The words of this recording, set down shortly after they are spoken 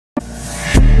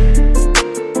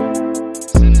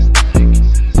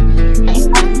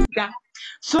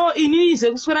So inini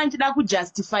zekuswera nchida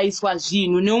kujustifyiswa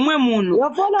zvinhu neumwe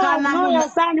munhu kana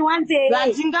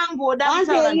zvatingangoda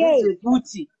kutaura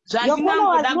ndezvekuti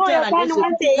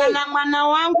kana mwana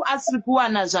wangu asiri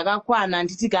kuwana zvakakwana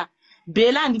handitika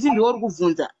Bella handiti ndiwo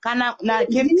kubvunza kana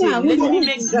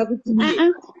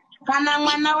kana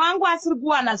mwana wangu asiri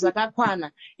kuwana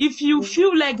zvakakwana, if you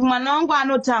feel like mwana wangu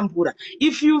anotambura,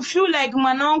 if you feel like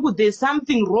mwana wangu there's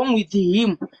something wrong with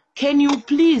him, can you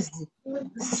please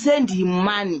send him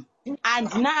money?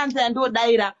 Handina answer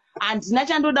yandodaira, handina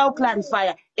chandoda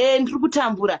kuclarifya, ndiri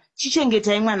kutambura,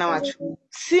 chichengetai mwana wacho.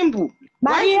 Simple.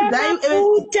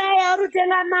 Mafuta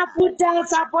yarutenga mafuta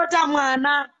sapota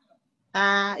mwana.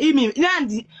 Imi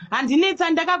handinetsa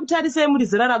ndakakutarisai muri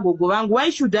zera ragogo vangu.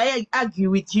 Why should I argue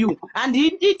with you?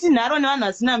 Handiti nharo nevanhu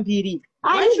vasina mbiri.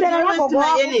 Why should I waste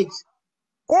my energy?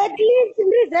 At least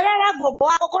ndiri zera ragogo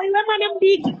wako ko iwe mwana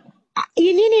mudiki.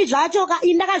 Inini zvacho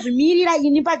ndakazvimirira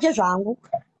ini pache zvangu.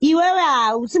 Iwewe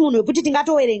hausi munhu wekuti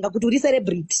tingatowerenga kuti uri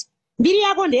celebrity. Mbiri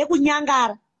yako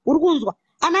ndeyekunyangara. Uri kunzwa?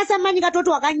 Ana Samanyika toti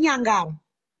wakanyangara.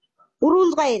 Uri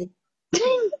kunzwa here?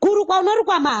 Kurukwa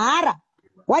unorukwa mahara.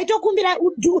 Waitokumbira,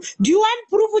 do you want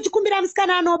proof uchikumbira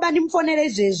musikana anoba ndimufonere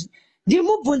izvezvi?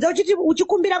 Ndimubvunze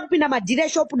uchikumbira kupinda madhire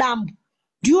shop dambu.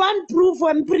 Do you want proof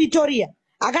wemuPretoria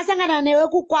akasangana newe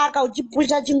kukwaka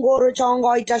uchipusha chingoro chaunga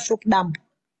waita shop dambu?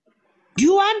 Do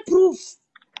you want proof?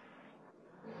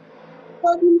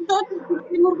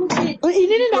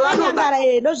 Inini ndakanyangara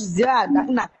ndozviziva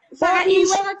ndakuna. Saka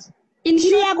iwe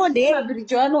mbiri yako ndeye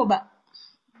MABRIJO anoba.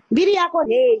 Mbiri yako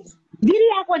ndeye. Mbiri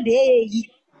yako ndeye.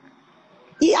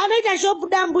 Anoita shop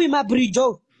dambu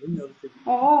MABRIJO.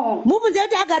 Mubvunze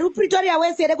kuti agari muPretoria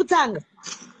wese here kutsanga.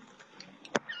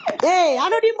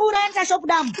 Anodimbura anoita shop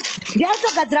dambu.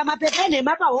 Ndiyatogadzira mapepa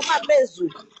enhema pahoma pezu.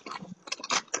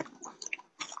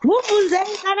 Mubvunze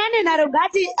kana ane nharo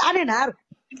ngati ane nharo.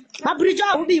 MABRIJO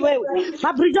haubi wewe.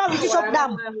 MABRIJO hauiti shop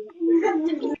dambu.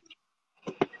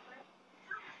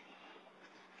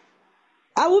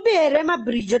 Haubi here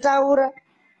MABRIJO taura.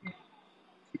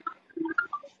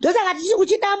 Ndosaka tichi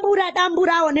uchidambura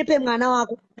aone pemwana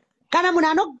wako. Kana munhu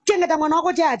anochengeta mwana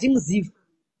wako hatimuzivi.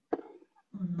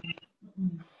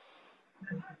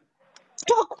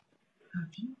 Stop.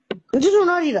 Nditi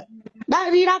unorira.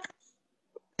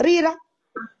 Rira.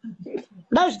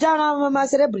 Ndazvitaura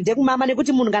macelebrity ekumama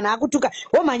nekuti munhu kana akutuka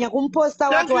womhanya kumuposta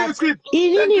wati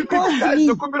inini posti.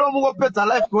 Ndokumbira mungopedza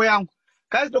life go yangu.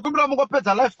 Guys, ndokumbira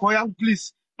mungopedza life go yangu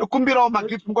please. Ndokumbira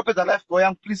magift mungopedza life go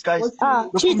yangu please guys.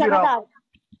 Chita kadaro.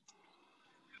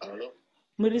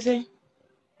 Murise.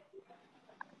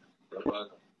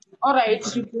 All right,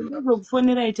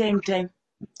 phone time.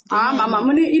 Mama,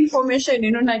 mune information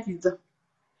inonakidza.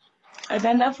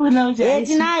 Atandafuna uche.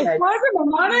 Tinayo.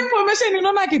 Mama, information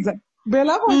inonakidza.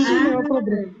 Bella no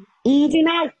problem.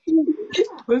 Tinayo.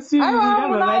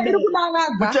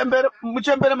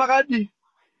 Muchembere makadi.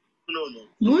 No.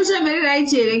 Muchembere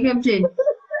raichire captain.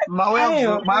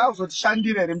 Mauya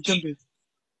uzotishandire here muchembere.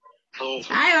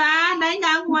 Aiwa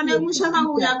ndainga kuona mushana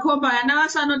uyakomba ana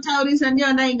vasanotaurisa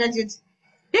ndiyo ndainga chiti.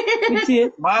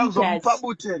 Mauzomupa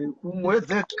butere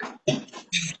kumwedzeka.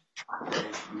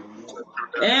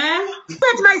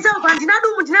 But myself handina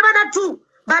dumbu ndine vana 2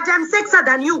 but I'm sexier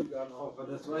than you.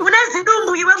 Une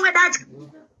zidumbu iwe mwedacha.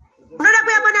 Unoda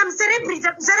kuyabona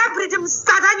mcelebrity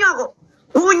msakanyoko.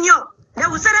 Unyo.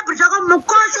 Ndeucelebrity wako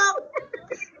mukosho.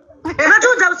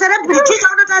 Unatuudza ucelebrity chicho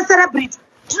unota celebrity.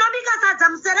 Tinobika sadza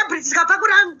mucelebrity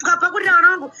tikapakurira vana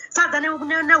vangu sadza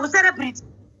neucelebrity.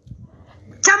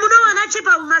 Chamunowana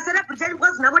chipa umacelebrity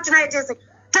because namo tinaye tese.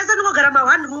 Tese tinogara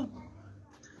ma1 room.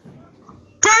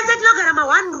 Tese tinogara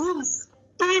ma1 rooms.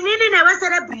 Inini newe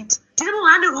celebrity. Tiri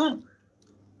mu1 room.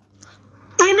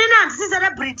 Inini handisi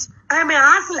celebrity. I'm a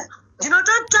hustler.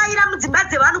 Ndinototsvaira mudzimba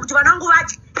dzevanhu kuti vana vangu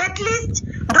vadye. At least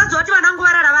ndoziva kuti vana vangu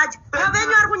varara vadye.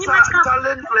 Vavenyu vari kunyima chikafu.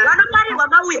 Vanofarirwa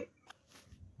mauye.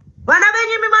 Vana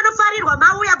venyu imi vanofarirwa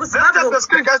mauya kuZimbabwe.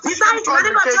 Isai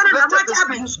vanenge vachiona nhamo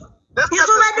vatiabhuswa.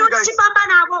 Isu vedu tichifamba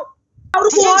navo. Uri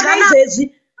kuona izvezvi.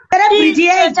 Celebrity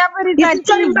yei.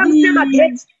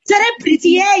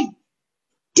 Celebrity yei.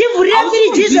 Tivhurire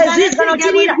firiji izvezvi kana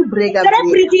utirira.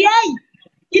 Celebrity yei.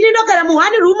 Ini ndogara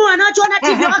mu1 room vana vachiona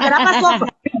TV vakagara pasofa.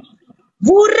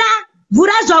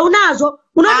 Vhura zvaunazvo.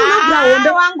 Unoti unogara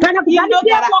hondo. Kana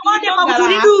kudzandipira kuonekwa kuti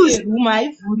uri duzi.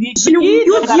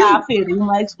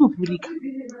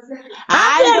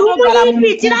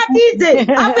 Tiratidze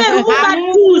aperumu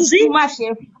matuzi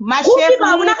mashefu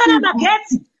hauna kana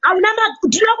magetsi hauna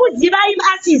tinokuziva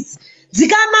asisi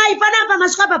dzikamai panapa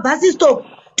masvika pabhasi stop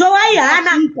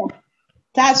towaihana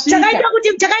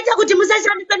chakaita kuti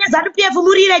musashandiswa neZANU-PF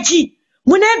murire chi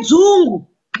mune dzungu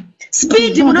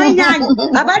speed munoinyanya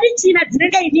habadi china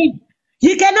dzinenge inini.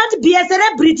 You cannot be a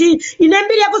celebrity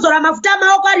inembiri yakuzora mafuta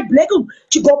maoko ari black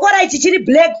chigokora ichi chiri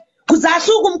black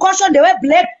kuzasi uku mukosho ndewe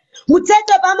black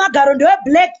mutsetse pamagaro ndewe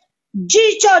black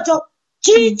chichocho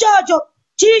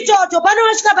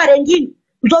panosvika parengini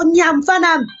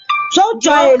zonyamfanami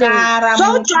zvojaere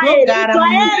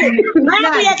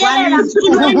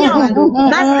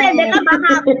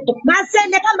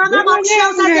masende kamama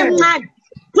uchinausate mwana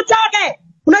kutsake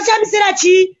unoshamisira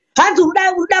chii hanzi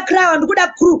uda crowd ndikuda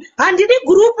crew handidi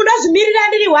group ndozvimirira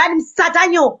ndiri one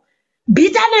msatanyo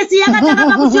bitterness yakatanga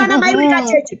pakusiyana mai wika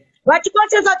cheche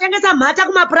vachikoshesa kutengesa mhata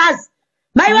kumapurazi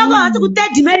mai vangu havasi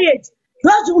ku3rd marriage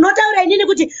ndozvi unotaura inini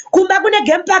kuti kumba kune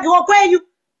game park kwenyu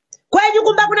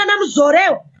kumba kuna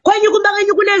namuzoreo kwenyu kumba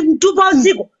kwenyu kune mtupa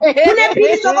usiku kune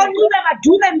pili sokonduve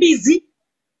madhuve mbizi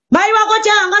mai vako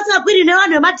chaangasingakwiri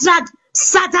nevanhu vematrack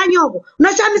satanyoko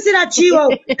unoshamisira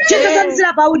chiwo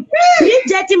chinoshamisira pauri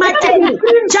rijeti matende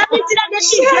chamisira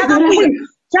neshii yakakwira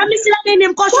chamisira nene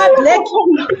mukosho weblack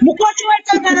mukosho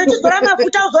wetangana uchizora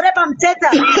mafuta uzore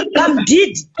pamutseta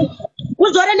pamudhidhi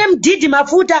uzore nemudhidhi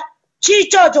mafuta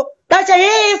chiichocho dacha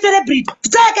yeye celebrity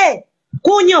tsake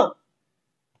kunyo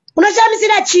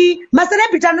unoshamisira chii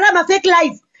macelebrity anora mafake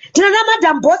life tinana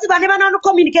madam boss vane vana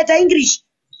vanokommunicata english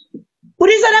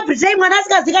uri celebrity mwana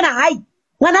asikazikana hai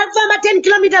mwana kufamba 10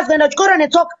 kilometers kuenda kuchikoro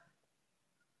netsoka.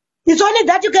 It's only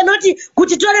that you cannot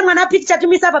kuti tore mwana picture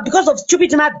tumisa apa because of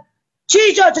stupid mother.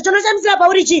 Chicho chonoshamisira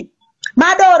pauri chi.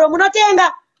 Madoro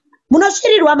munotenga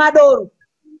munoshirirwa madoro.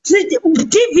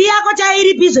 TV yako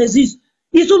chairi bizwe zizo.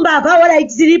 Isu mbavha ora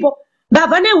itiripo.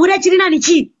 Mbavha nehure chirina ni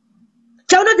chi.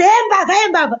 Chaunoti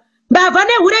mbavha. Mbavha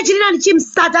nehure chirina ni chi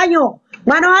msatanyo.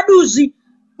 Mwana waduzi.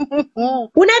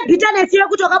 Une bitterness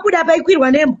yekuti wakabuda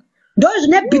paikwirwa nembo.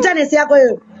 Ndozvine bitterness yako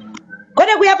yo.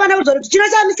 Kone kuyapana kuzori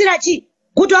chinoshamisira chi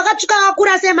kuti wakatsvuka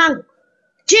akura semango.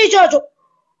 Chichocho.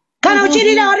 Kana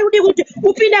uchirira uri kudi kuti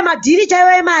upinde madhiri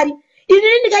chaiwo emari.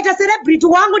 Inini ndikaita celebrity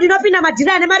wangu ndinopinda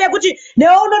madhiri ane mari yekuti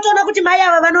newe unotoona kuti mai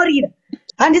ava vanorira.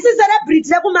 Handisi celebrity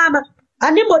sekumama.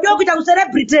 Handimbodiwo kuita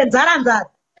kucelebrity renzara.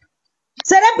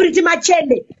 Celebrity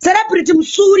machende, celebrity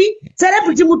musuri,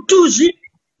 celebrity mutuzvi,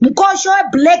 mukosho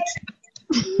weblack.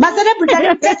 Macelebrity ari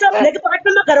mutete black pakati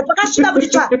pemagaro pakasvika kuti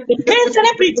tsva.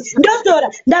 Celebrity ndozora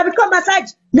ndavitwa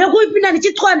masaji nekuipinda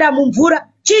ndichitswanda mumvura.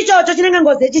 Chichocho chinenge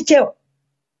ngozi yechichewa.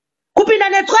 Kupinda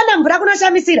netswanda mvura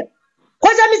kunoshamisira.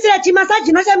 Kwashamisira chi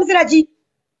masaji noshamisira chi.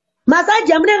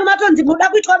 Masaji amunenge matonzi muda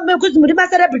kuitwa kuzi muri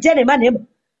macelebrity nemanhemba.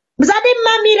 Musadi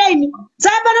mamira ini.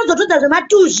 Saka panozotodza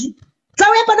zvematuzvi.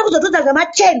 Sauya pano kuzotodza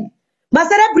zvemacheni.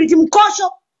 Macelebrity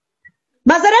mukosho.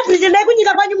 Macelebrity ndai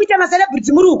kunyika kwanyu muita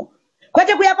macelebrity muruku.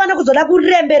 Kwete kuya pano kuzoda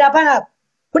kurembera panapa.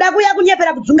 Kuda kuya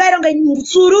kunyepera kudzungaira kunge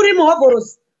suru uri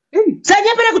muhovhorosi.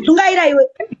 Sanyepere kudzungaira iwe.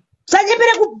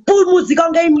 Sanyepere kupumuzika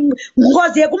kunge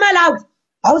ngozi yekumalawi.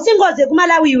 Hausi ngozi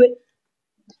yekumalawi iwe.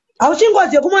 Hausi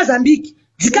ngozi yekumozambiki.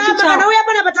 Zikamba kana uya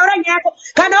panapa taura nyaya yako.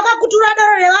 Kana wakakutura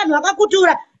doro revanhu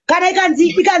wakakutura. Kana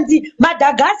ikanzi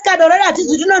Madagascar doro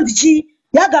ratizvi tinonzi chi.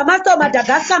 Yaga master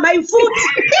Madagascar my food.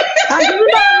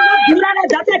 Andinoda durana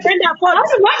data tenda for.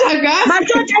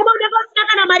 Machocha imoneka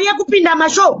kana mari yakupinda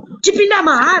mashow. Chipinda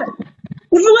mahara.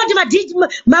 Ufungati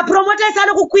ma promoters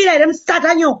anokukwira ere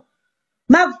msatanyo.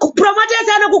 Ma promoters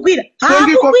anokukwira.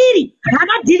 Hakukwiri.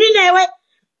 Hamadiri newe.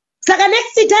 Saka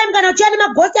next time kana uchani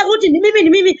magosi akuti ni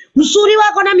mimi musuri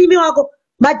wako na mimi wako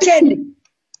machende.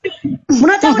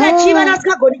 Munotaura chiva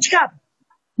nasikagoni chikapa.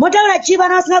 Motaura chiva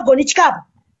nasikagoni chikapa.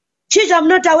 Chizva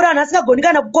munotaura nasikagoni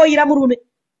kana kukoira murume.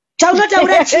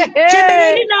 Chaunotaura chi.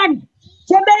 Chembere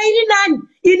iri nani?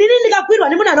 Inini ndikakwirwa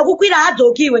nemunhu anokukwira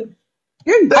hadzokiwe.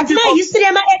 Hatina history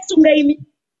yema ex ungaimi.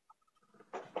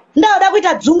 Ndauda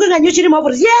kuita dzungu nganyuchiri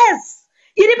mavhuri. Yes.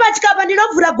 Iri pachikapa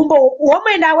ndinovhura gumbo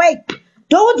home and away.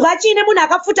 Ndoudzwa chiine munhu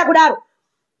akafuta kudaro.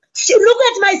 Look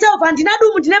at myself handina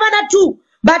dumu ndine vana 2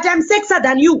 but I'm sexier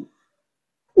than you.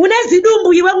 Une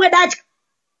zidumbu iwe mwedacha.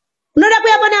 Unoda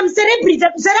kuya pana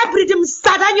celebrity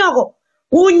msatanyoko.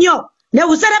 Unyo. Ne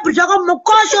celebrity wako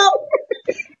mukosho.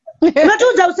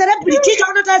 Unotuudza ucelebrity chicho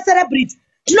unota celebrity.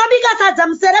 Tinobika sadza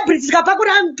mucelebrity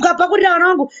tikapakurira vana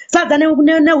vangu sadza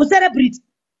neucelebrity.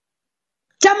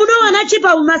 Chamunowana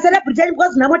chipa mumacelebrity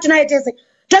because nhamo tinaye tese.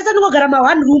 Tese tinogara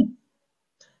ma1 room.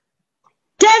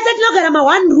 Tese tinogara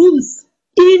ma1 rooms.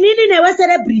 Inini newe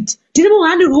celebrity. Tiri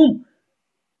mu1 room.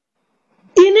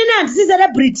 Inini handisi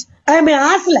celebrity. I'm a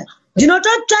hustler.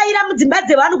 Ndinototsvaira mudzimba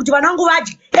dzevanhu kuti vana vangu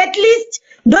vadye. At least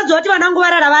ndoziva kuti vana vangu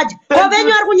varara vadye.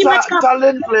 Venyu vari kunyima chikafu.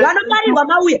 Vanofarirwa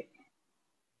mauya.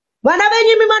 Vana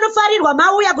venyu imi vanofarirwa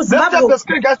mauya kuZimbabwe.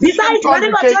 Besides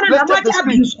vanenge vachiona nhamo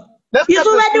vachiabuswa. Isu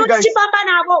vedu tichifamba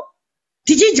navo.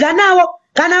 Tichidya navo.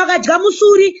 kana vakadya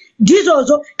musuri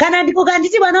ndizvozvo kana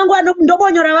ukanditi vana vangu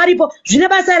ndobonyora varipo zvine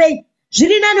basa rei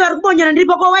zviri nani vari kubonyora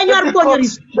ndiripo ko wenyu vari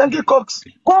kubonyoreswa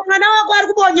ko mwana wako ari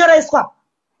kubonyoreswa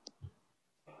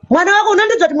mwana wako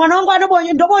unondidza kuti mwana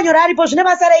wangu ndobonyora aripo zvine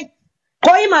basa rei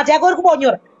ko imhata yako uri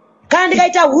kubonyora kana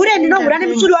ndikaita hure ndinohura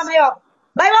nemusuri wamai wako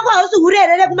mai vako hausi hure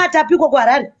here rekumatapiko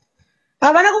kuharare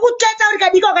havana kukutsvetsa uri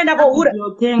kadika ukaenda kohura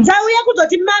dzauya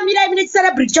kuzoti mamirai mine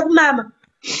chiselebrity chekumama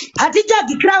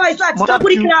hatitsvagi krava isu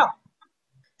hatipakuri krava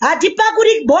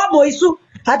hatipakuri bhobho isu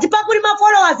hatipakuri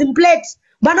mafollowers mplate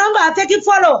mwana wangu hapfeki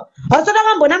follower hausona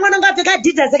kambona mwana wangu apfeka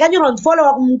adidas akanyorwa nzi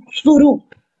follower kumusuru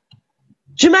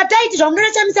zvimataiti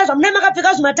zvamunoneshamisa zvamunai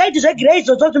makapfeka zvimataiti zvegrey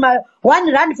izvozvo zvima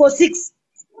 1 rand for 6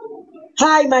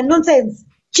 hai man nonsense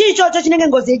chii ichocho chinenge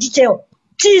ngozi yechichewa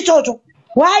chii ichocho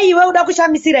wai iwe uda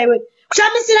kushamisira iwe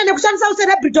kushamisira nekushamisa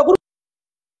ucelebrity okuru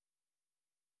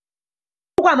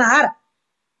kwamahara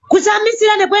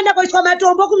kushamisira nekuenda koiswa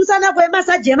matombo kumusana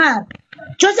kwemasaji emahara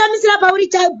choshamisira pauri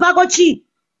pako chii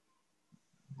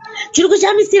chiri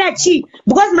kushamisira chii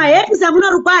because mahepisi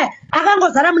amunorukwaya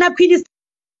akangozara muna Queen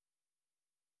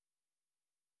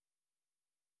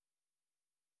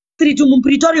Street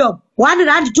muPretoria 1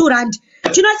 rand 2 rand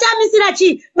chinoshamisira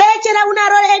chii bechera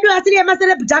unaro edu asiri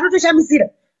emacelebrity anotoshamisira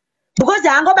because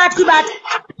haangobatwi bata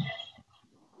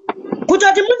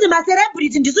kutoti munzi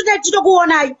macelebrity ndisu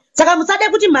titokuonai saka musade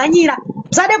kuti mhanyira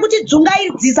musade kuti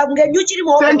dzungaidzisa kunge nyuchiri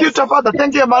muhoko. Thank you Tafada,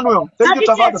 thank you Emmanuel, thank you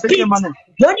Tafada, thank you Emmanuel.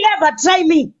 Don't ever try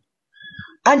me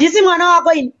handisi mwana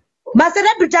wako ini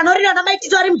macelebrity anorira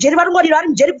namaitito ari mujeri varingorira ari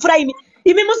mujeri kupfuura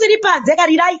imi musiri panze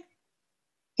karirai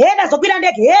heda zokwira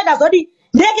ndege heda zodi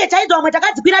ndege chaidzo vamwe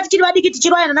takadzikwira tichiri vadiki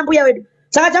tichiroyana nambuya wedu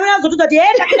saka chamuna kuzotudza kuti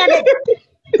heda kwira ndege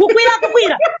kukwira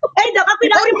ei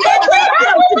ndakakwira uri kukwira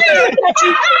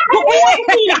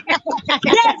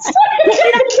yes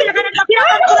kukwira kana ndakwira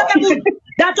pamusoro pemunhu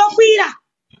ndatokwira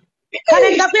kana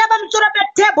ndikakwira pamusoro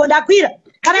petebho ndakwira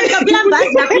kana ndikakwira bhazi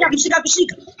ndakwira kusvika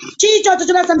chii ichocho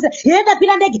chinosamisa he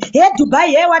ndakwira ndege he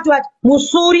Dubai he wati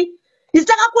musuri isi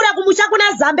takakura kumusha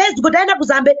kuna Zambezi kuti taenda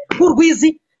kuzambe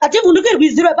kurwizi hativhunduki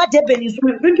rwizi rwepaDurban isu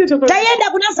taienda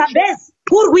kuna Zambezi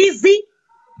kurwizi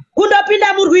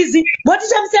kundopinda murwizi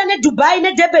motichamisira neDubai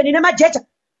neDurban nemajecha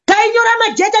tainyora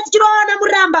majecha tichiroona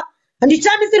muramba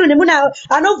handichamisiri nemunhu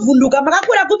anovhunduka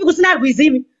makakura kupi kusina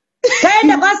rwizimi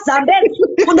taenda kwaZambezi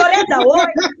kundoredza hoyo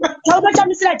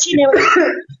taunochamisira chinewe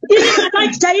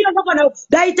ini taiyo nofana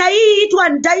dai taiitwa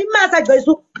taimasajwa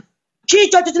isu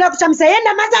chichocho tinoda kuchamisa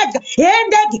yenda masajwa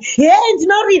yendege ye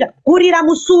ndinorira kurira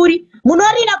musuri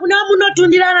munorira kuna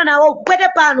munotundirana nawo kwete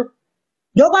pano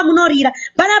ndokwa munorira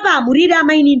panapa hamuriri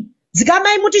amainini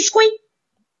dzikamai muti shwi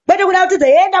kwete kuda kutidza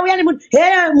yenda uya nemunhu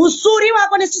musuri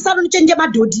wako nesisano nichenje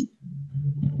madhodhi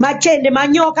machende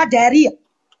manyoka diarrhea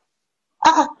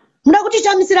muda kuti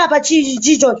chamisira apa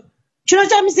chichocho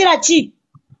chinochamisira chii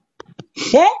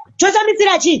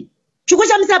chochamisira chii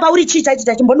chikuchamisira pauri chii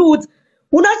chaichita chimbondiudza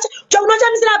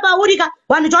unochamisira paurika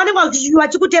vanhu chavanenge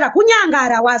vachikutera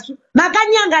kunyangara wasu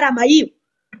makanyangara maiyo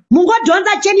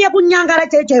mungodhonza cheni yekunyangara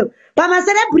chaichaiyo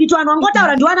pamacelebrity vanhu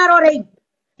vangotaura ndiwanaro rei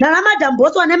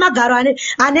nanamadhamboso ane magaro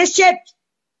ane shepi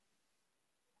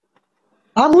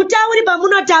hamutauri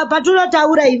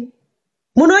patunotaura imi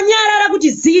munonyarara kuti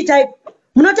zii chaipo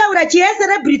munotaura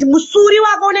chiyecelebrity musuri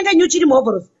wako unenge nyuchiri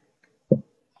muhovhorosi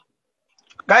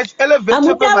guys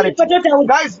elevate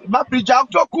guys MABRIJO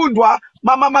akutokundwa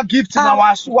magifts na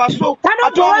wasu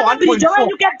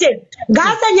captain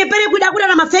ngasanyepere kuda kuda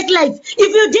namafake life.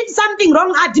 If you did something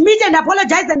wrong, admit and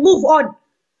apologize and move on.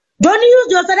 Don't use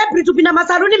your celebrity to pinda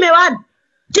masaluni mewan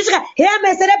chisika here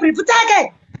me celebrity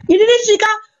futake inini shika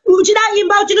uchida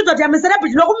imba uchinototi ame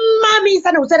celebrity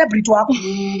nokumamisa ne celebrity wako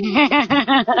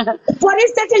for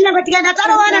instance nyanga tikanda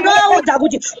tarowana ndoudza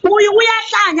kuti uyu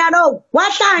uyahlanya lo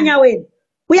wahlanya wena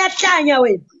uyahlanya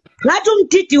wena ngathi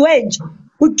umdidi wenje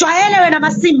ujwayele wena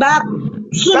masimba akho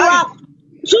sulu wakho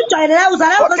sujwayele la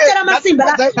uzala uzosela masimba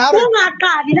la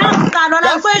ungaqali la uqalwa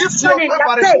la kwesifone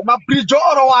ngase MABRIJO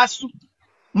oro wasu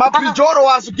MABRIJO oro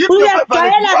wasu give your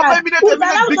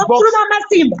favorite big box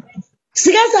masimba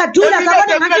sigeza dula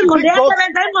sabona ngathi ngqondo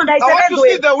yasebenza ingqondo ayisebenzi wena. I want to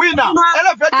see the winner.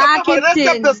 Elevate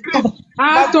the screen.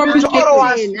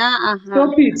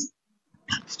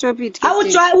 Stop it.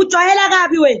 Ujwayela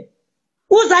kabi wena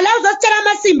uzala uzositshela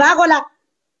masimba akho la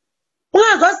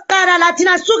ungazosiqala la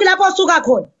thina suki lapho osuka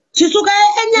khona sisuka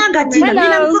enyanga thina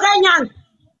mina ngisuka enyanga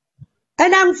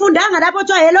and angifundanga lapho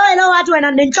kuthiwa hello wathi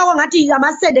wena nenhloko ngathi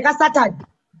amasende kaSathane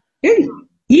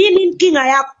yini inkinga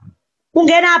yakho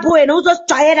ungena apho wena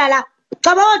uzosijwayela la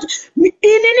cabanga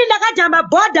inini ndakajamba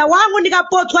border wangu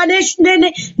ndikapothwa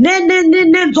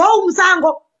nenzou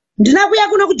umsango ndina kuya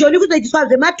kuno kujoni kuzoitiswa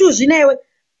zvematuzvi newe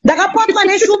ndakapotwa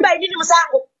neshumba inini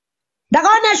musango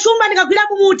ndakaona shumba ndikakwira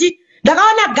mumuti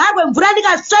ndakaona garwe mvura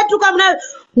ndikasvetuka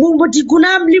muti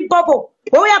kuna Limpopo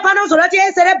weuya pano uzoda kuti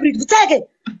celebrate kutseke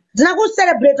ndina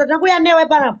kucelebrate ndina kuya newe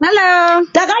pana Hello.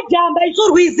 takajamba isu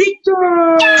rwizi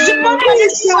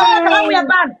ndakauya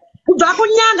pano kubva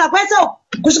kunyanga kwese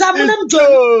kusvika mune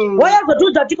mujoni woya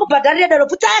zotudza kuti kubhadharire dero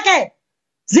kutseke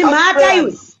zimhata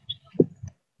iwe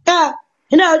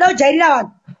inoda kujairira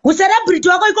vanhu kucelebrity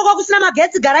wako ikoko kusina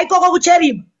magetsi gara ikoko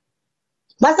kucherima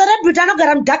macelebrity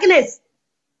anogara mudarkness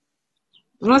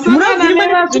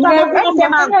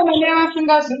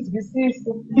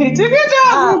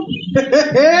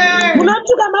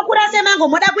munotuka makura semango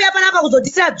moda kuya panapa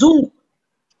kuzotisira dzungu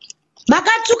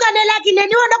makatsvuka nelaki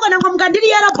neniwo ndokonango mukandiri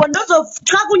yerobho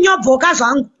ndozotya kunyobvoka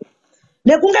zvangu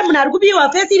nekunge munhu ari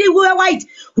kubirwa fesi iri white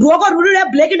ruoko rwuri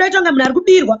reblack ndoitonge munhu ari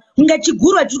kubirwa kunge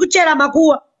chigurwa chiri kuchera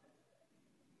makuwa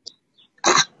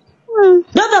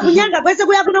ndobva kunyanga kwese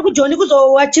kuya kuno kujoni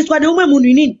kuzowachiswa neumwe munhu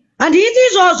inini handiiti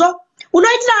izvozvo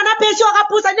unoitira ana pesi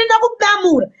wakapusa ndini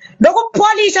ndokudamura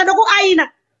ndokupolisha ndokuaina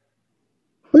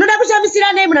unoda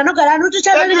kushamisira nei munhu anogara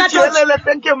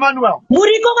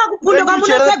muriko kwakupundo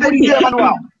kwamunosegurira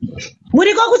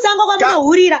muriko kusango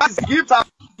kwamunohurira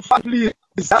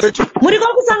muriko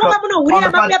kusango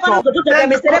kwamunohurira makuya panozotodzoka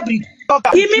mecelebrity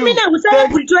imi mine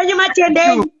ucelebrity wenyu matende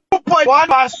enyu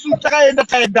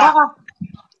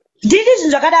nditi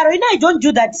zvinhu zvakadaro ina I don't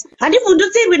do that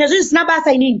handivhundutsirwi nezvinhu zvisina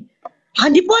basa inini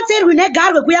handipotserwi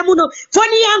negarwe kuya muno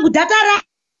foni yangu data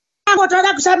rangu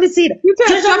toda kushamisira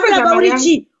uri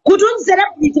chii kuti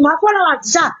uncelebrity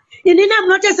mafollowers sha inini am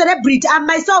not a celebrity I'm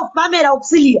myself Pamela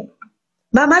Auxilia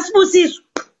mama sibusiso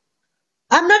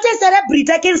I'm not a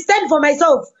celebrity I can stand for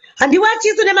myself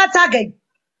handiwachiswi nematsaga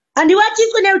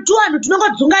handiwachiswi netuvanhu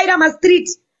tunongodzungaira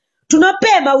mastreet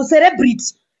tunopema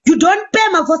ucelebrity you don't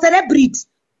pema for celebrity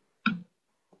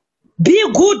be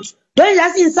good don't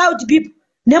just insult people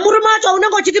nemurume wacho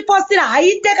unenge uchitipostira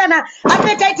haite kana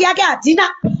appetite yake hatina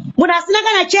munhu asina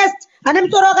kana chest ane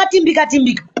musoro wakatimbika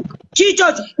timbika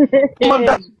chiichocho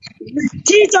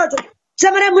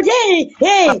samara muti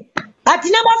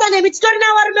hatina basa nemi titori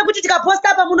navarume kuti tikaposta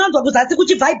apa munonzwa kuzasi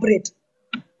kuchivibrate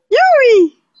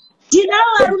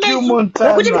tinavo varume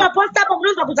vekuti tikaposta apa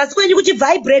munonzwa kuzasi kwenyu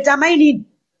kuchivibrate amainini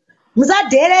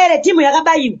musadherere timu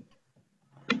yakabayiwa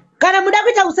kana muda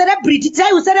kuita ucelebrity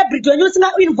tirai ucelebrity wenyu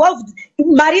usinga involved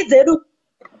mari dzedu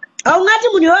haungati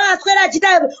munhu iwoyo aswera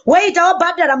achita weita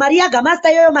wobhadhara mari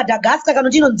yagamasta iyoyo Madagascar kana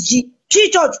chinonzi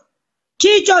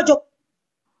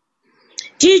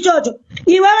chiichocho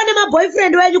iwewe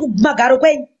nemaboyfriend wenyu kumagaro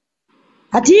kwenyu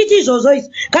hatiiti izvozvo izvo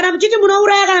kana muchiti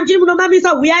munouraya kana muchiti munomamisa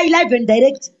huyai live and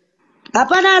direct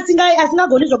hapana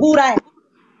asingagoni zvokuuraya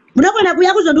munogona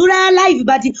kuuya kuzondiuraya live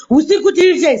but usiku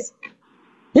tiri chese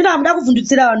ndino hamuda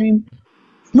kuvhundutsira vanhu imi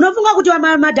munofunga kuti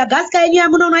Madagascar yenyu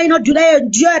yamunoona inodhura iyo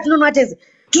ndiyo yatinonwa tese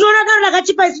tinoona doro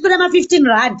rakachipa isusu rema15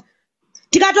 rand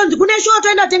tikatonzi kune shuwo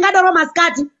toenda kutenga doro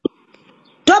masikati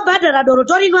tobhadhara doro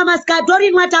torinwa masikati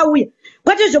torinwa tauya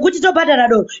kwete zvokuti tobhadhara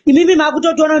doro imimi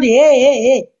makutotiona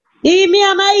kuti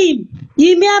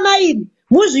imi amaimi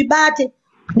muzvibate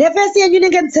nefesi yenyu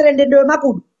inenge mutserendendo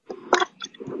wemakudu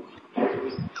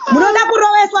munoda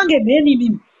kuroveswa ngemheni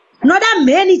imimi munoda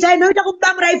mheni chainoita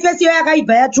kubamura ifesi iyo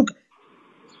yakaibva yatsvuka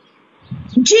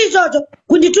chiichocho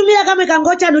kunditumira kamwe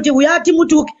kangochani kuti uya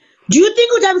timutuke do you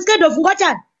think kuti I'm scared of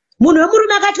ngochani munhu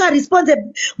wemurume akatya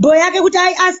responsible yake kuti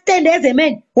astand as a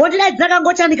man wondidaidzira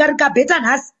kangochani kari kabheta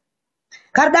nhasi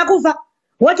karida kufa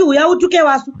woti uya utuke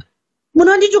wasu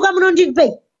munondituka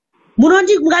munondipei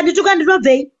mukandituka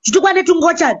ndinobvei chitukwa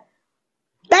netungochani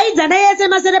daidzana yese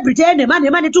macelebrity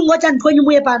enhema netungochani twenyu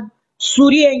muye pano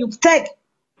suri yenyu pfeke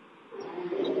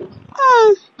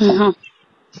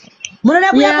munoda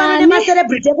kuya pano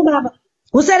nemacelebrity ekumama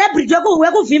ucelebrity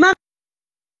wekuvhima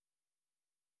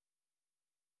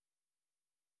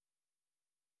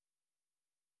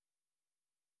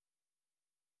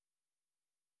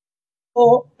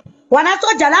wana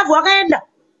soja lavu wakaenda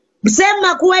same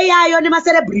makuwa iyayo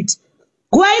nemacelebrity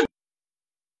kuwa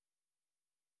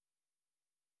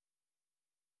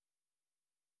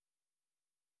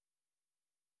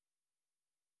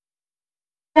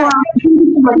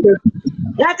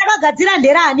yatakagadzira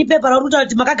nderani pepa raurikuta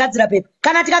kuti makagadzira pepa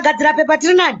kana tikagadzira pepa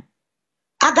tiri nani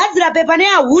agadzira pepa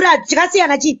neahura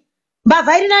tikasiyana chii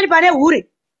mbavha iri nani pane hure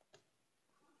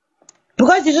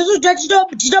because isusu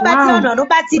tichitobatsira vanhu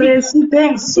vanobatsirika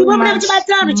ivo mune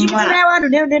muchibatsira vanhu chimurai vanhu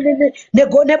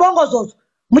nebongozozo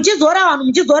muchizora vanhu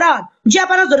muchiya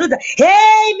panozorudza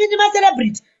hei imi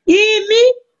nemacelebrity imi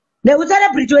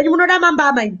neucelebrity wenyu munoda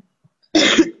mambama imi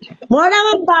munoda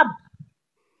mambama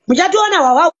muchationa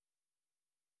hwawa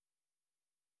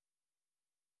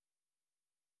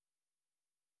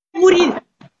muriri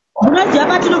munoziva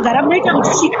patinogara munoita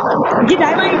muchisvika muchiti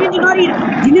haiwa ini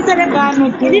ndinorira ndini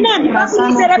celebrity inini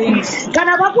handipafuni celebrity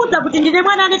kana vakuudza kuti ndine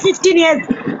mwana ane 15 years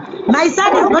my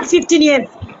son is not 15 years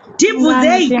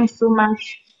tibvunzei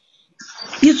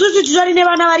isusu titori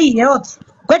nevana vari health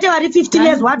kwete vari 15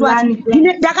 years what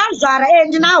ndakazvara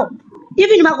ndinawo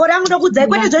even makore angu ndokudzai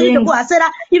kwete zvoni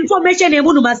ndekuhasera information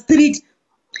yemunhu mastreet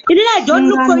inini I don't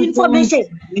look for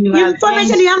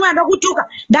information yangu yandokutuka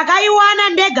ndakaiwana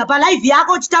ndega palive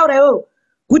yako uchitaura iwewe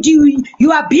kuti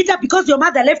you are bitter because your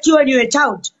mother left you when you were a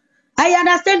child. I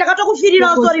understand.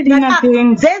 Ndakatokufirirawo sorry ndikati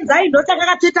zenza indotaka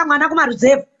katsveta mwana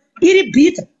kumaruzevha iri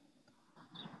bitter.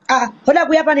 Hoda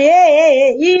kuya pane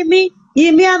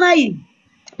imi amai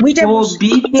muite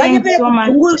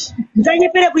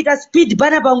muchanyepere kuita speed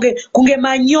panapa kunge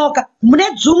manyoka mune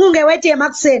dzungu ngeweti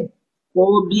yemakuseni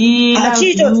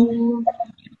achito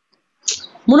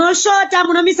munoshota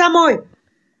munomisa moyo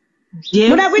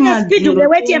muda kuita speed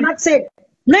ngeweti yemakuseni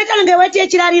munoita ngeweti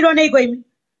yechirariro neiko imi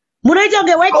munoita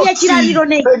ngeweti yechirariro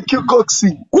neiko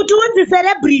kuti unzi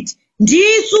celebrity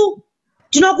ndisu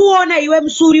tinokuona iwe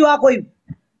musuri wako iwe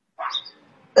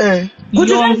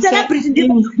kuti unzi celebrity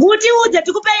muti udze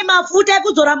tikupei mafuta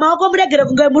ekudzora maoko muregere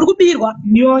kunge muri kubirwa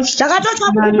takatotya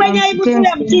kukwenyai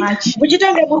musure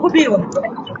muchitenge muri kubirwa.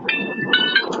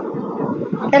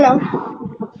 Hello.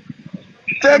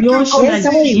 Thank you,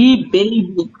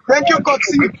 baby. Thank you,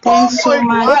 Coxie.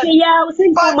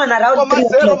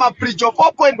 5.0 MABRIJO,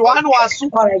 4.1 wasu,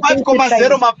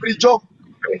 5.0 MABRIJO,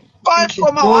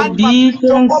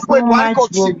 5.1 4.1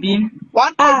 Coxie,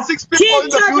 1.6 people in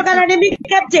the future.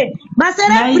 Captain,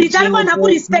 celebrity arikona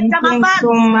kurespecta mafans.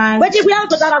 Wechi kuya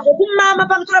kutogara kumama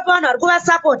pamusoro pavana vari kuva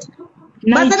support.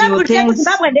 Celebrity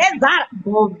ekuZimbabwe ndenzara.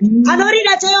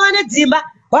 Anorida chaiwo ane dzimba.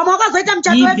 Vamwe vakazoita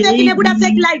muchato wefeki nekuda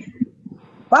fake life.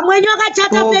 Vamwenyu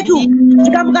vakachata petu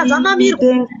tikamukazva mamiro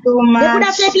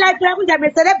nekuda fake life yakunzi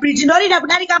ame celebrity ndorida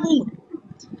kudarika mumwe.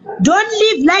 Don't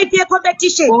live life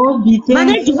yecompetition.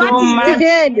 Manage what is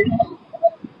dead.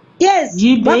 Yes,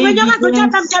 vamwenyu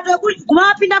vakazochata muchato wekuguma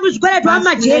vapinda muzvikweretu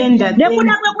vamajeri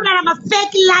nekuda kwekurarama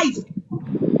fake life.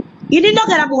 Ini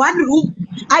ndogara mu1 room.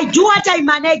 I do what I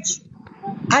manage.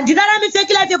 And you know what I'm fake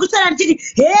life?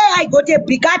 Hey, I got a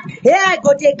big cat. Hey, I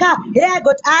got a car. Hey, I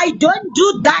don't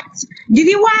do that. Did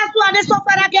you want to understand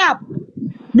gap?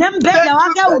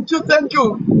 Thank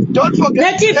you. Don't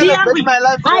forget to celebrate my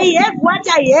life. I have what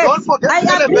I have. Don't forget to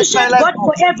I appreciate God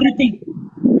for everything.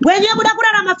 When you have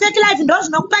a fake life, don't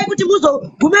know why you muzo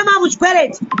kumema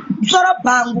muchkweret. Soro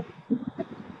bangu.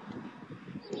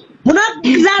 Muna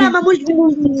kizara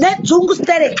nedzungu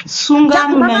stere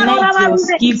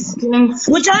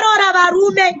mucharora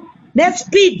varume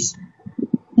nespeed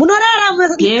munorara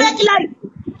fake life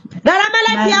rarama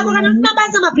life yako kana kuna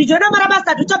basa MABRIJO enda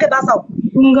marabasa tuchoke basa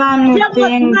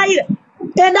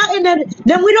enda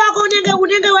nemwiri wako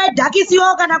unenge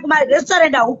wedhakisiwo kana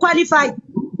kumarestaurant hauqualify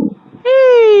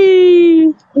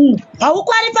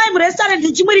hauqualify murestaurant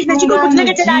nechimwiri chine chiduku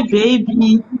chinenge chedai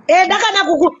enda kana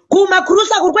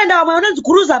kumakurusa kuri kuenda vamwe unonzi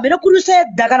kuruza mene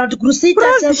kuruseda kana kuti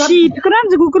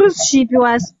kunonzi kucruise ship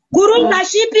was kuruza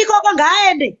ship ikoko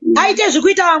ngaaende aite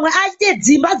zvikuita vamwe aite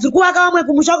dzimba dziri kuvaka vamwe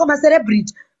kumusha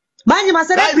kwamacelebrity manje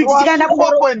macelebrity tikaenda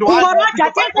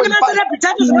kumoroja tese nemacelebrity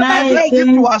acho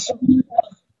zvinoa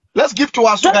let's give to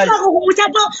us guys.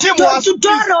 Team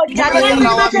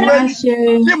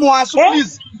Wasu,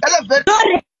 please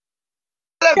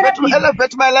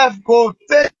elevate my life. Go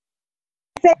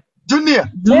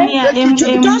Junior.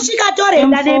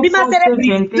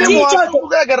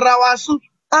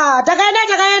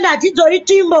 Takaenda tidzori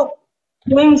timbo.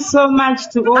 Thanks so much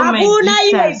to all my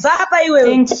sisters.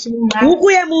 Thanks so much.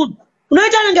 Huku yemunhu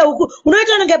unoita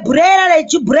nge brera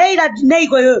rechibrera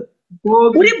neiko yo.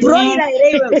 Uri broira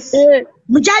here iwe.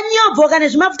 Muchanyobvoka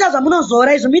nezvimafuta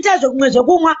zvamunozora izvo muita zvokumwe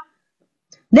zvokumwa.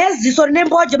 Neziso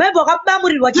rinemboje maybe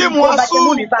wakabamurirwa chikomba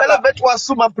chemunhu ipapo. Elevate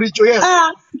Wasu MABRIJO, yes.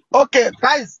 Okay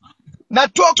guys. Na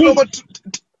 20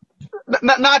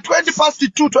 past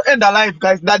 2 to end alive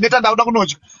guys. Ndaneta ndauda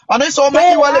kunodya. Vanoisawo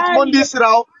maiwallet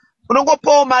mondisirawo.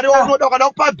 Unongopawo mari waunoda ukada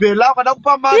kupa Bella, ukada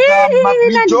kupa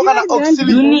MABRIJO kana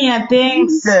Auxiliary. Junior,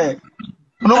 thanks.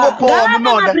 Unongopawo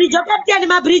munoda. MABRIJO captain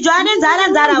MABRIJO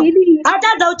anenzara.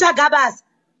 Atadza kutsvaga basa.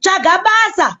 Tsvaga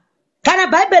basa. Kana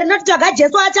Bible rinoti tsvaga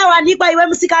Jesu achawanikwa iwe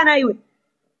musikana iwe.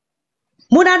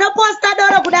 Munhu anoposta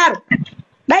doro kudaro.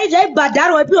 Dai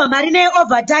zvaibhadharwa wapiwa mari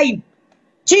neovertime.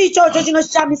 Chii ichocho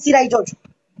chinoshamisira ichocho.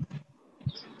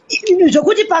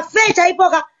 Zvokuti pafe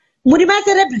chaipoka muri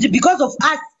macelebrity because of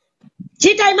us.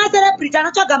 Chiitai macelebrity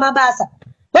anotsvaga mabasa.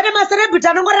 pane macelebrity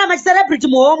anongorama celebrity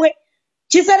muhomwe,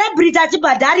 celebrity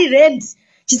achibhadhari rent,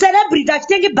 celebrity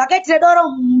achitengi bucket redoro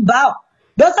mubhawa.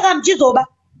 Ndosaka muchizoba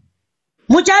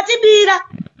muchatibira.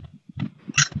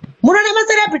 Munoona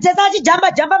macelebrity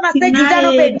achijamba mastage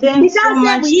anopedza.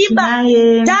 Ichasiya muimba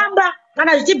tamba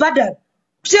kana zvichibhadhara.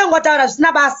 Kusengotaura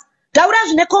zvisina basa. Taura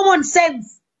zvine common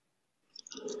sense.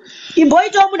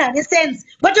 Imboitawo munhu ane sense.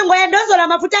 Kuti ngoya ndozora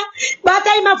mafuta,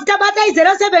 batai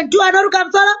 072 anoruka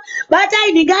musoro,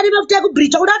 batai ningari mafuta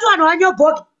ekubridge kudati vanhu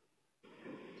vanyoboka.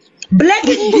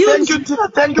 Blacking views.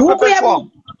 Thank you,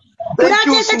 Perpetual. Thank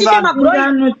you, Susan.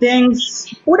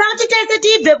 Thanks. Udati tese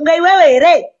tibve kunge iwewe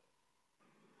here.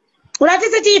 Udati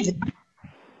tese tibve.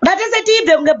 Udati tese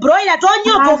tibve kunge broiler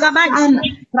tonyoboka manje.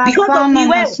 Because of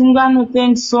iwewe. Sungano,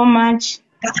 thanks so much.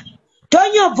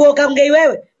 Tonyoboka kunge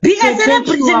iwewe. Be a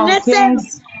celebrity in that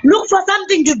sense. Look for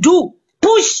something to do.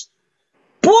 Push.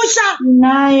 Pusha.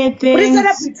 Uri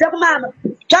celebrity kumama.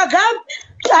 Chaga.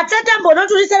 Atata mbono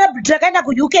uri celebrity akaenda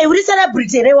ku UK. Uri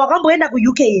celebrity here. Wakamboenda ku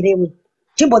UK here.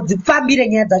 Chimbozifambire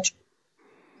nyaya dzacho.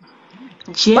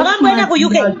 Wakamboenda ku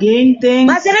UK.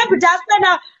 Macelebrity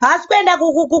asikuenda ku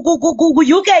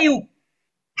UK yu.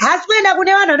 Asikuenda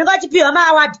kune vanhu vanenge vachipiwa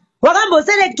maaward.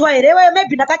 Wakamboselectwa here wewe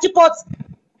maybe nakachipotsa.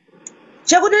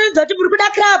 Chekudonedza kuti muri kuda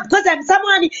club because I'm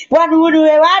someone vanhu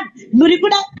muri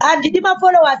kuda handidi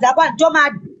mafollowers ako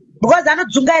handitomadi because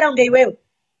anodzungaira kunge iwewe.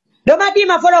 Ndomadi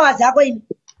mafollowers ako ini.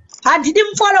 Handidi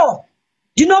mufollower.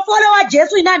 Ndinofollowa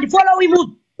Jesu ina handifollowi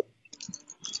munhu.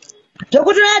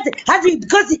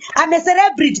 Because I'm a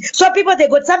celebrity, so people they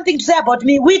got something to say about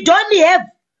me. We don't have.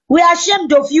 We are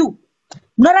ashamed of you.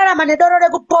 Norarama nedoro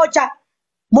rekupocha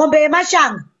mombe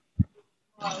yemashanga.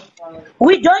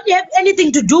 We don't have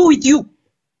anything to do with you.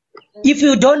 If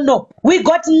you don't know, we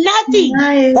got nothing.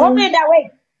 Home and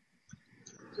away.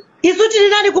 Isuti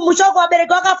nani kumushoko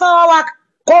wabereka wakafa waka.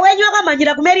 Kwa wenyu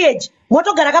wakamanyira ku marriage.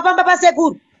 Motogara kapamba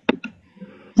pasekuru.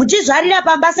 Muchizvarira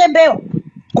pamba sembewa.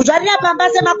 Kuzvarira pamba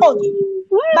semakonzo.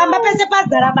 Pamba pese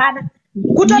pazara bana.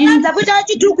 Kutotadza kuita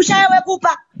chituru kushaya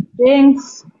wekupa.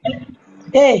 Thanks.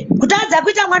 Kutadza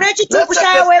kuita mwana wechituru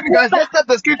kushaya wekupa. Let's take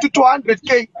the screen to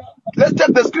 200k. Let's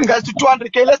take the screen guys to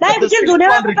 200k. Let's take the screen to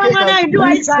 200k.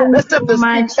 Let's take the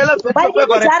screen.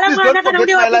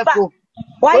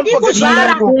 Waidi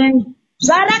kuzvara.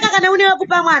 Zvara kana une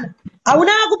wekupa mwana.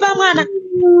 Hauna wekupa mwana.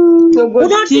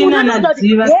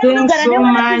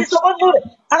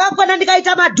 Akakwana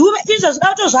ndikaita madhuve izvo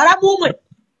zvikatozvara mumwe.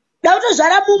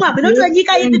 Ndautozvara mumwe haminotiwe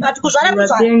nyika ipi but kuzvara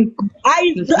kuzvara.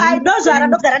 Ndozvara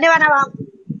ndogara nevana vangu.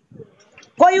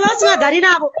 Ko iwe usingagari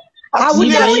navo.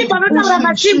 Hautauri panotaura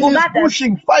masimbu gada.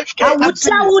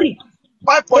 Hautauri.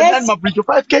 5.9 MABRIJO,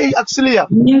 5k Auxilia.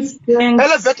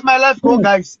 Elevate my life go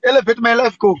guys. Elevate my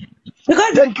life go.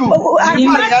 Because thank you.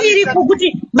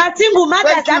 Masimbu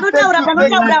mothers anotaura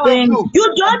panotaura vanhu.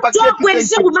 You don't talk when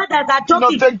single mothers are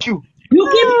talking. No, thank you. You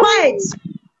keep quiet.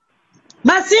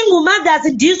 Masingle mothers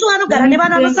ndisu vanogara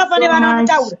nevana vanosafa nevana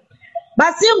vanotaura.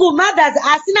 Masingle mothers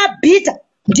asina bita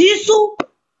ndisu.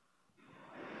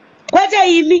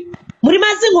 Kwete imi muri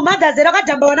masingle mothers ere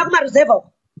akajamba vana kumaruzevha uko.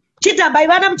 Chitamba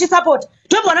ivana muchisupport.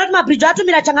 Tombona kuti MABRIJO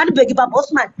atumira Changanibhegi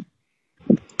paBossman.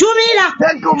 Tumira.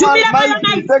 Thank you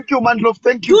man. Thank you man love.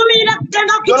 Thank you. Tumira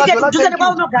kutenga kuchike kudhuze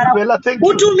nekwaunogara.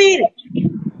 Utumire.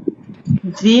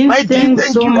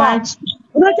 Thanks so much.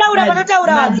 Unotaura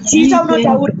panotaura vanhu chiita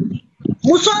unotaura.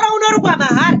 Musoro unorukwa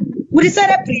mahara. Uri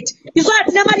celebrity. Isu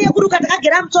hatina mari yekuruka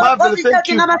takagera musoro. Office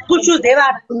tatenga maschool shoes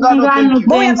evana.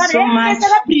 Thanks so much.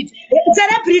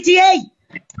 Celebrity yei.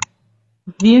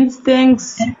 Vince,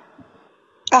 thanks.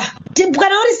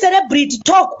 Kana uri celebrity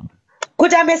talk.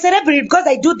 Kuti I'm a celebrity because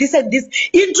I do this and this.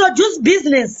 Introduce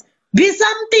business. Be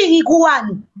something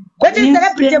ikuwani. Kwete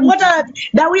celebrity mota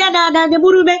ndauya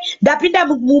nemurume ndapinda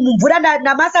mumvura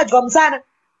na massage wa musana.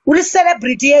 Uri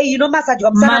celebrity yei ino massage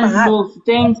wa musana mahara.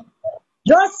 Thanks.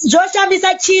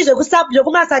 Zvoshamisa chii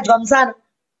zvekumassage wa musana.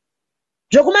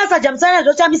 Zvekumassage wa musana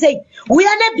zvoshamisa. We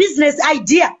are a business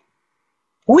idea.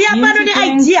 We are part of the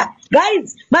idea.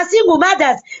 Guys, my single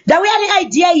mothers, that we are the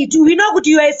idea it. We know that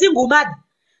you are a single mother.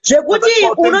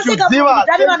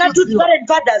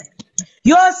 Fathers.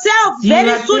 Yourself,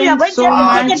 very soon you are going to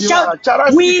have a second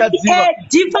child with a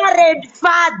different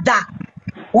father.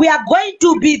 We are going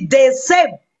to be the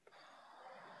same.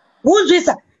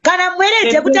 Unzwisa. Kana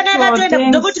mwere kutanga ngatoenda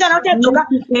ndokuti kana utadzoka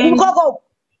ukoko.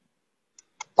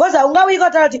 Koza unga wiko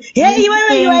tati. Hey, you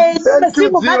are a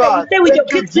single mother. You stay with your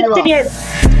kids 15 years.